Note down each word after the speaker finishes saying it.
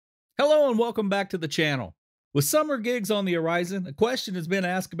Hello and welcome back to the channel. With summer gigs on the horizon, a question has been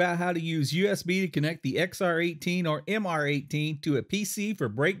asked about how to use USB to connect the XR18 or MR18 to a PC for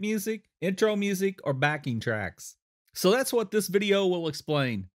break music, intro music, or backing tracks. So that's what this video will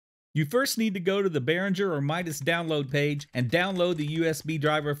explain. You first need to go to the Behringer or Midas download page and download the USB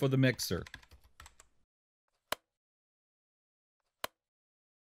driver for the mixer.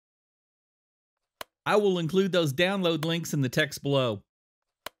 I will include those download links in the text below.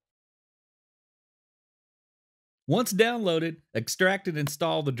 Once downloaded, extract and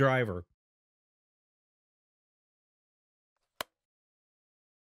install the driver.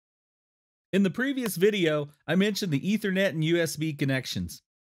 In the previous video, I mentioned the Ethernet and USB connections.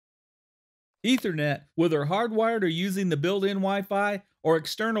 Ethernet, whether hardwired or using the built-in Wi-Fi or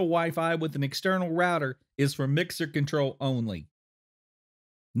external Wi-Fi with an external router, is for mixer control only.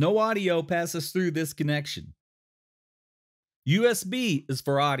 No audio passes through this connection. USB is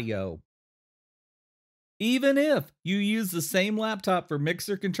for audio. Even if you use the same laptop for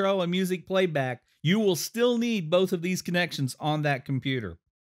mixer control and music playback, you will still need both of these connections on that computer.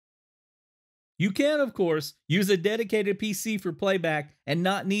 You can, of course, use a dedicated PC for playback and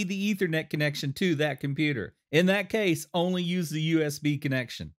not need the Ethernet connection to that computer. In that case, only use the USB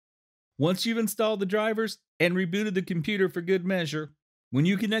connection. Once you've installed the drivers and rebooted the computer for good measure, when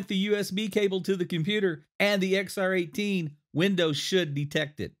you connect the USB cable to the computer and the XR18, Windows should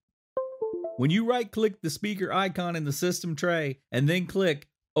detect it. When you right-click the speaker icon in the system tray and then click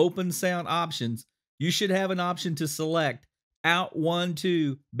Open Sound Options, you should have an option to select Out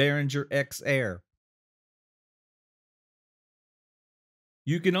 1-2 Behringer XR.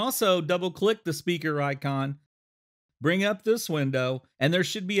 You can also double-click the speaker icon, bring up this window, and there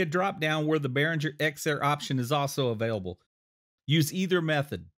should be a drop-down where the Behringer XR option is also available. Use either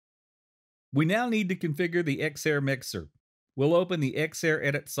method. We now need to configure the XR mixer. We'll open the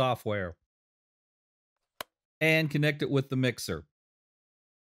XR-Edit Software and connect it with the mixer.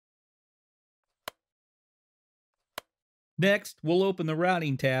 Next, we'll open the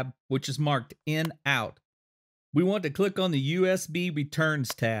routing tab, which is marked In Out. We want to click on the USB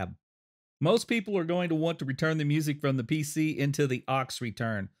Returns tab. Most people are going to want to return the music from the PC into the aux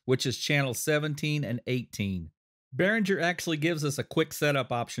return, which is channel 17 and 18. Behringer actually gives us a quick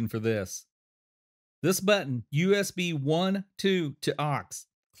setup option for this. This button, USB 1-2 to aux,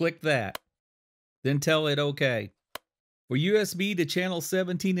 click that. Then tell it OK. For USB to channel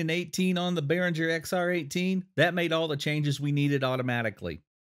 17 and 18 on the Behringer XR18, that made all the changes we needed automatically.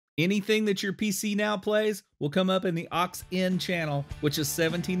 Anything that your PC now plays will come up in the aux-in channel, which is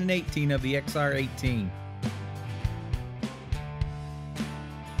 17 and 18 of the XR18.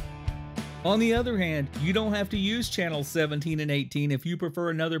 On the other hand, you don't have to use channels 17 and 18 if you prefer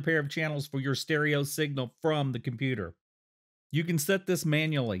another pair of channels for your stereo signal from the computer. You can set this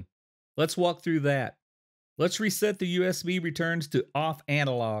manually. Let's walk through that. Let's reset the USB returns to off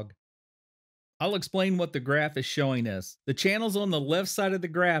analog. I'll explain what the graph is showing us. The channels on the left side of the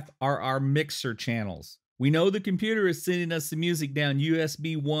graph are our mixer channels. We know the computer is sending us the music down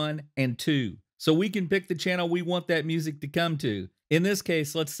USB 1 and 2, so we can pick the channel we want that music to come to. In this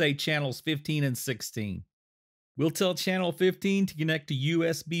case, let's say channels 15 and 16. We'll tell channel 15 to connect to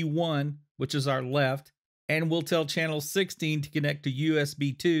USB 1, which is our left, and we'll tell channel 16 to connect to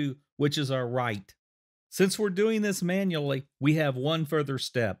USB 2, which is our right. Since we're doing this manually, we have one further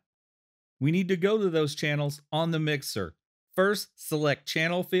step. We need to go to those channels on the mixer. First, select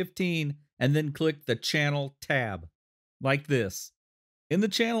channel 15 and then click the channel tab, like this. In the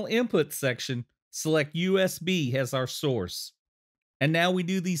channel input section, select USB as our source. And now we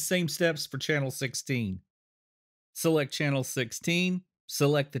do these same steps for channel 16. Select channel 16,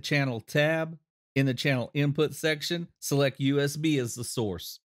 select the channel tab. In the channel input section, select USB as the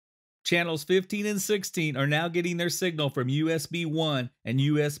source. Channels 15 and 16 are now getting their signal from USB 1 and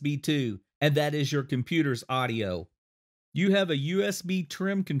USB 2, and that is your computer's audio. You have a USB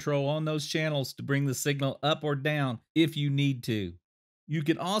trim control on those channels to bring the signal up or down if you need to. You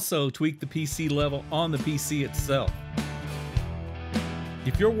can also tweak the PC level on the PC itself.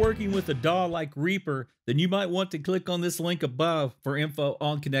 If you're working with a DAW like Reaper, then you might want to click on this link above for info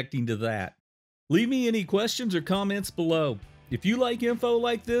on connecting to that. Leave me any questions or comments below. If you like info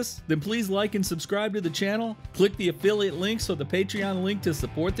like this, then please like and subscribe to the channel, click the affiliate links or the Patreon link to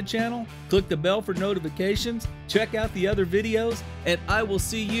support the channel, click the bell for notifications, check out the other videos, and I will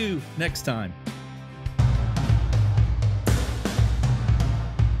see you next time.